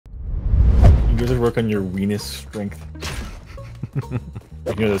You guys work on your weenus strength.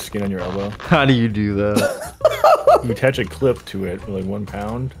 You know the skin on your elbow. How do you do that? You attach a clip to it for like 1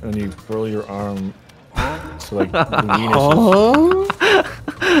 pound, and then you curl your arm. So like the weenus.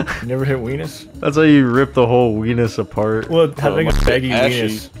 You never hit weenus? That's how you rip the whole weenus apart. Well, having a baggy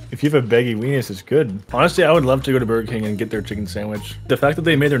weenus. If you have a baggy weenus, it's good. Honestly, I would love to go to Burger King and get their chicken sandwich. The fact that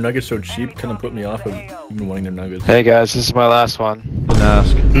they made their nuggets so cheap kind of put me off of even wanting their nuggets. Hey guys, this is my last one. Didn't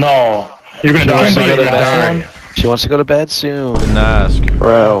ask. No, you're gonna die. She wants to go to bed soon. Didn't ask.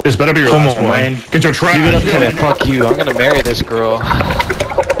 Bro. This better be your last one, man. Get your trash. Fuck you. I'm gonna marry this girl.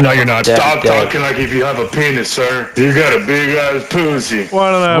 No, you're not. Stop talking like if you have a penis, sir. You got a big ass pussy.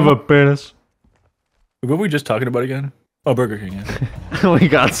 Why don't I have a penis? What were we just talking about again? Oh, Burger King, yeah. We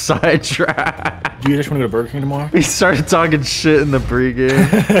got sidetracked. Do you just want to go to Burger King tomorrow? We started talking shit in the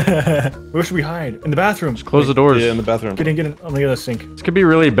pregame. Where should we hide? In the bathroom. Just close the doors. Yeah, in the bathroom. Get in on the other sink. This could be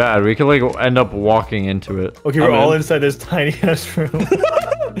really bad. We could like end up walking into it. Okay, we're all inside this tiny ass room.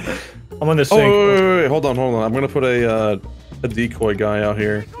 I'm on the sink. Oh, wait, hold on. I'm gonna put a decoy guy out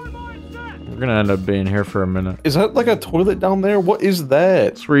here. We're gonna end up being here for a minute. Is that like a toilet down there? What is that?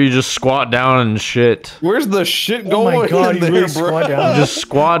 It's where you just squat down and shit. Where's the shit going? Oh my god, in you there, really bro? squat down? Just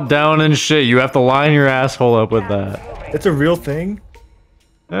squat down and shit. You have to line your asshole up with that. It's a real thing?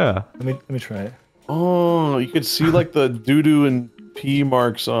 Yeah. Let me try it. Oh, you could see like the doo-doo and pee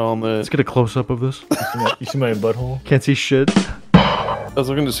marks on the... Let's get a close-up of this. You see my butthole? Can't see shit. I was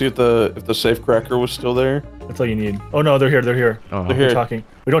looking to see if the safe cracker was still there. That's all you need. Oh no, they're here. Oh. They're here. They're talking.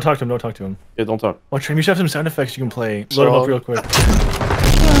 We don't talk to them, Yeah, don't talk. Watch him, you should have some sound effects you can play. Load them up real quick.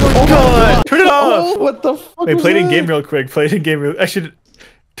 Oh god! Turn it off! What the fuck? Wait, was play it in that? game real quick. Play it in game real. Actually,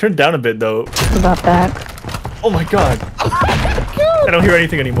 turn it down a bit though. About that. Oh my god. I don't hear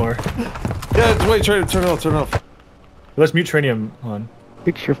anything anymore. Yeah, wait, turn it off. Let's mute Tranium on.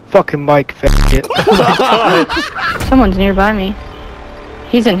 Fix your fucking mic, faggot. Someone's nearby me.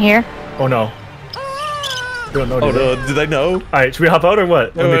 He's in here. Oh no. We don't know, Oh do they? no, did they know? Alright, should we hop out or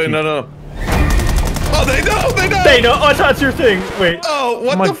what? Wait, no. Oh, they know! They know! Oh, it's your thing! Wait. Oh,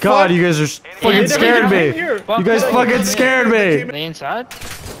 what Oh my the god, fuck? you guys are fucking scared me. You guys fucking scared me. Are they inside?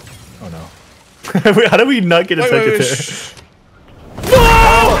 Oh no. Wait, how do we not get a second there? Shh.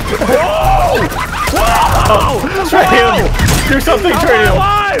 Tranium! Do something, Tranium!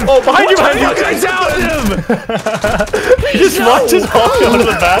 Oh, behind you! I downed him! He just watched us all go to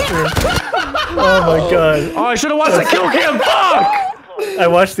the bathroom. Oh my god. Oh, I should have watched the kill cam. Fuck! I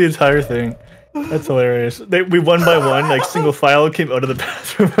watched the entire thing. That's hilarious. We one by one, like single file, came out of the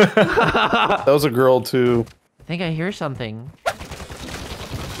bathroom. That was a girl too. I think I hear something.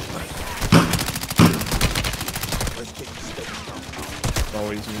 It's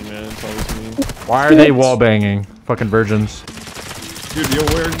always me, man. It's always me. Why are they wall banging? Fucking virgins. Dude, yo,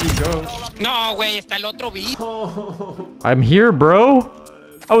 where'd you go? No, güey, está el otro beat. I'm here, bro.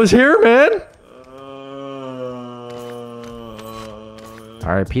 I was here, man.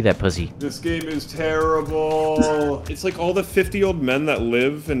 R.I.P. that pussy. This game is terrible. It's like all the 50-year-old men that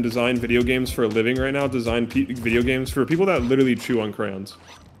live and design video games for a living right now design video games for people that literally chew on crayons.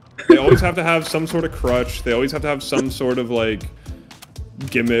 They always have to have some sort of crutch. They always have to have some sort of like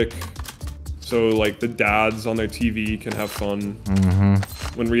gimmick. So like the dads on their TV can have fun.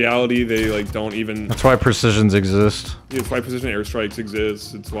 When reality they like don't even. That's why precisions exist. It's why precision airstrikes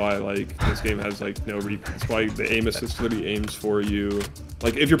exist. It's why like this game has like no. It's why the aim assist literally aims for you.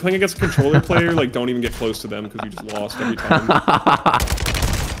 Like if you're playing against a controller player, like don't even get close to them because you just lost every time.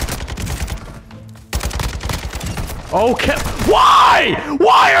 Okay. Why?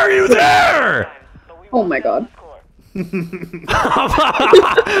 Why are you there? Oh my god.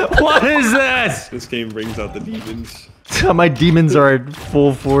 What is this? This game brings out the demons. My demons are at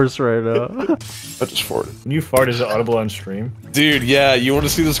full force right now. I just farted. When you fart, is it audible on stream? Dude, yeah, you want to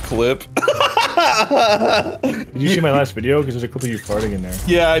see this clip? Did you see my last video? Because there's a clip of you farting in there.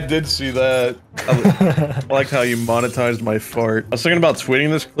 Yeah, I did see that. I like how you monetized my fart. I was thinking about tweeting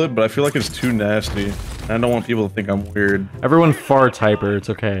this clip, but I feel like it's too nasty. I don't want people to think I'm weird. Everyone farts hyper. It's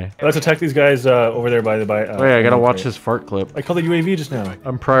okay. Let's attack these guys over there by the Wait, I gotta watch his fart clip. I called the UAV just now.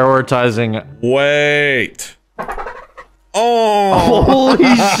 I'm prioritizing. Wait. Oh.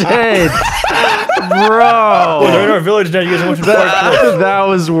 Holy shit, bro! Oh, they're in our village now. You guys are watching fart clips. That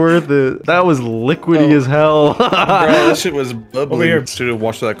was worth it. That was liquidy as hell. Bro, that shit was bubbly. Over here. Dude,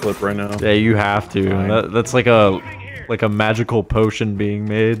 watch that clip right now. Yeah, you have to. That's like a magical potion being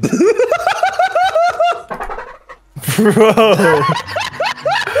made. Bro.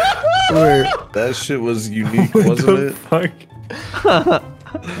 That shit was unique, wasn't it? Fuck.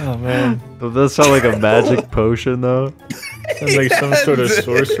 Oh man. Does that sound like a magic potion though? Sounds like some sort of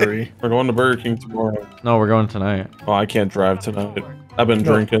sorcery. We're going to Burger King tomorrow. No, we're going tonight. Oh, I can't drive tonight. I've been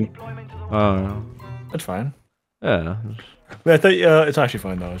drinking. Oh, That's fine. yeah. Wait, I thought it's actually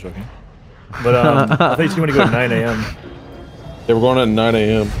fine though. I was joking. But I thought you want to go at 9 a.m. They were going at 9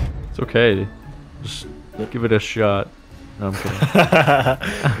 a.m. It's okay. Just give it a shot. No, I'm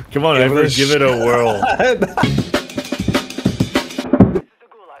kidding. Come on, Ever, give it a whirl.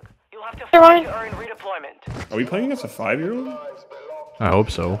 Are we playing against a 5-year-old? I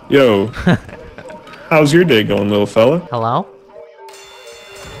hope so. Yo. How's your day going, little fella? Hello?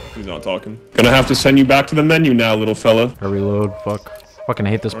 He's not talking. Gonna have to send you back to the menu now, little fella. I reload. Fuck. Fucking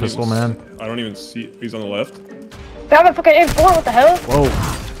hate this pistol, man. I don't even see. He's on the left. I have a fucking M4, what the hell? Whoa.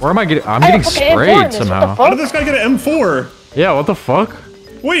 Where am I getting? I'm getting sprayed somehow. How did this guy get an M4? Yeah, what the fuck?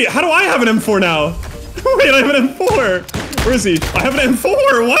 Wait, how do I have an M4 now? Wait, I have an M4. Where is he? I have an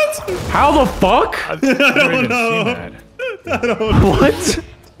M4. What? How the fuck? I don't know. I don't know. What?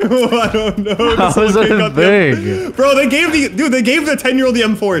 I don't know. How is that a thing? Bro, they gave the 10-year-old the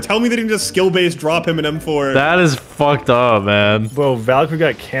M4. Tell me they didn't just skill-based drop him an M4. That is fucked up, man. Bro, Valkyrie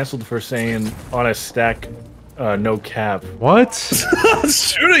got canceled for saying on a stack, no cap. What?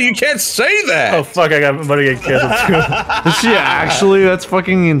 Shooter, you can't say that. Oh fuck, I'm about to get canceled too. Is she actually? That's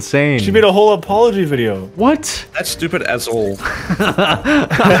fucking insane. She made a whole apology video. What? That's stupid as all.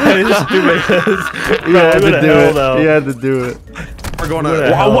 That is stupid. You had to do it. You had to do it. We're going to.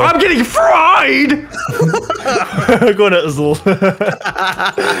 Wow, I'm getting fried. We're going to Azul.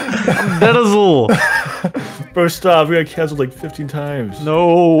 That is all. Bro, stop. We got canceled like 15 times.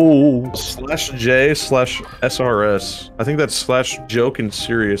 No. /J/SRS. I think that's /joke and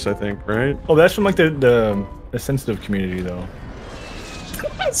serious, I think, right? Oh, that's from like the sensitive community though.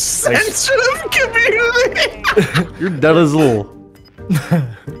 Sensitive community! You're dead as all.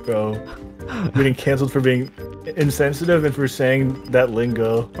 Bro. Getting canceled for being insensitive and for saying that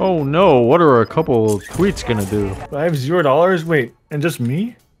lingo. Oh no, what are a couple tweets gonna do? I have $0? Wait, and just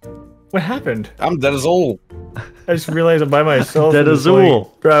me? What happened? I'm dead as old. I just realized I'm by myself. Dead as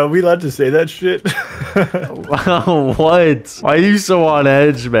all. Bro, are we allowed to say that shit? Wow, what? Why are you so on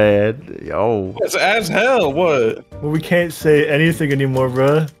edge, man? Yo. It's as hell, what? Well, we can't say anything anymore,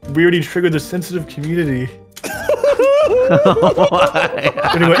 bro. We already triggered the sensitive community.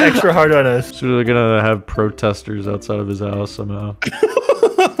 They went extra hard on us. So they're gonna have protesters outside of his house somehow.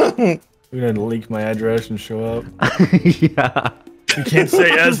 We're gonna leak my address and show up. Yeah. You can't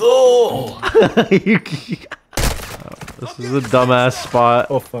say asshole. This is a dumbass spot.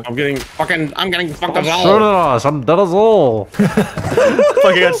 Oh fuck. I'm getting fucked as Shut us, I'm dead as all. Fuck,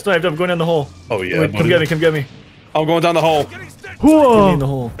 I got sniped. I'm going down the hole. Oh yeah. Wait, come get me, come get me. I'm going down the hole. Get me Whoa. in the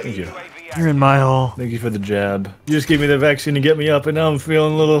hole. Thank you. You're in my hole. Thank you for the jab. You just gave me the vaccine to get me up, and now I'm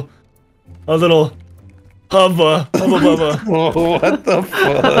feeling a little hubba. What the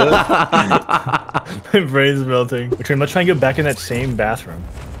fuck? My brain's melting. Okay, let's try and get back in that same bathroom.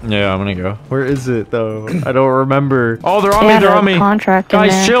 Yeah, I'm gonna go. Where is it though? I don't remember. Oh, they're on me. They're on me.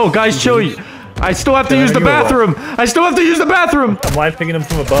 Guys, chill. Guys, chill. I still have to use the bathroom. I still have to use the bathroom. I'm live picking him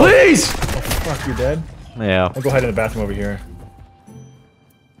from above. Please. Oh fuck, you're dead. Yeah. I'll go hide in the bathroom over here.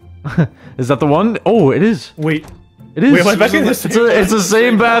 Is that the one? Oh, it is. Wait. It is. Wait, am I back in this? It's the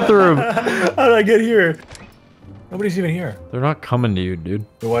same bathroom. How did I get here? Nobody's even here. They're not coming to you, dude.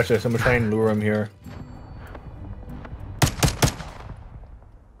 So watch this. I'm gonna try and lure him here.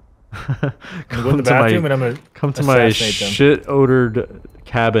 I'm gonna go in the bathroom and I'm gonna come to my shit-odored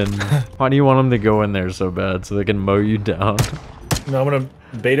cabin. Why do you want them to go in there so bad so they can mow you down? No, I'm gonna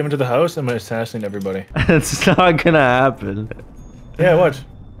bait him into the house. I'm gonna assassinate everybody. It's not gonna happen. Yeah, watch.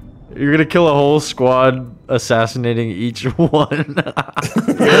 You're gonna kill a whole squad, assassinating each one.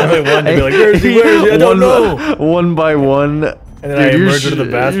 Yeah, one to be like, where is he? Where is he? I don't know. One by one. And then I emerge into the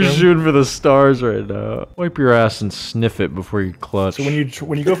bathroom. You're shooting for the stars right now. Wipe your ass and sniff it before you clutch. So when you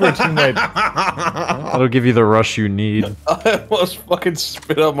go for a team wipe, that'll give you the rush you need. I almost fucking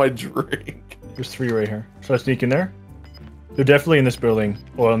spit out my drink. There's 3 right here. Should I sneak in there? They're definitely in this building.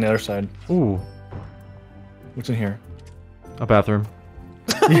 Or on the other side. Ooh. What's in here? A bathroom.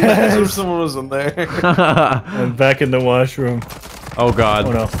 Yes. Someone was in there. I'm back in the washroom. Oh god.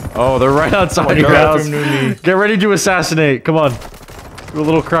 Oh no. Oh, they're right outside your house. Get ready to assassinate. Come on. Do a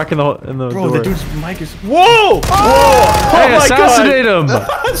little crack in the Bro, door. the dude's mic is. Whoa! Whoa! Hey, oh assassinate him!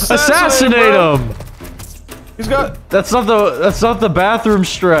 Assassinate him! He's got. That's not the bathroom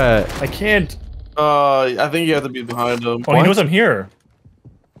strat. I can't. I think you have to be behind him. Oh, he knows I'm here.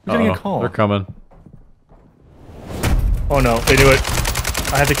 He's getting a call. They're coming. Oh no, they do it.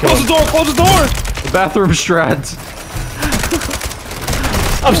 I have to kill him. Close the door! Close the door! The bathroom strat.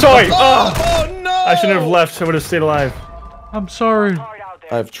 I'm sorry. Oh no! I shouldn't have left. I would have stayed alive. I'm sorry.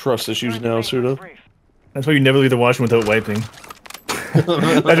 I have trust issues now, Suda. That's why you never leave the washroom without wiping. That's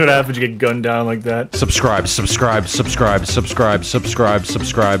what happens. You get gunned down like that. Subscribe, subscribe, subscribe, subscribe, subscribe,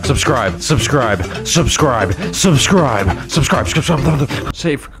 subscribe, subscribe, subscribe, subscribe, subscribe, subscribe, subscribe.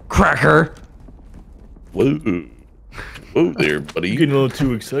 Safe cracker. Whoa. Whoa there, buddy. You're getting a little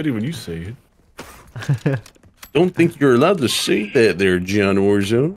too excited when you say it. Don't think you're allowed to say that there, John Warzone.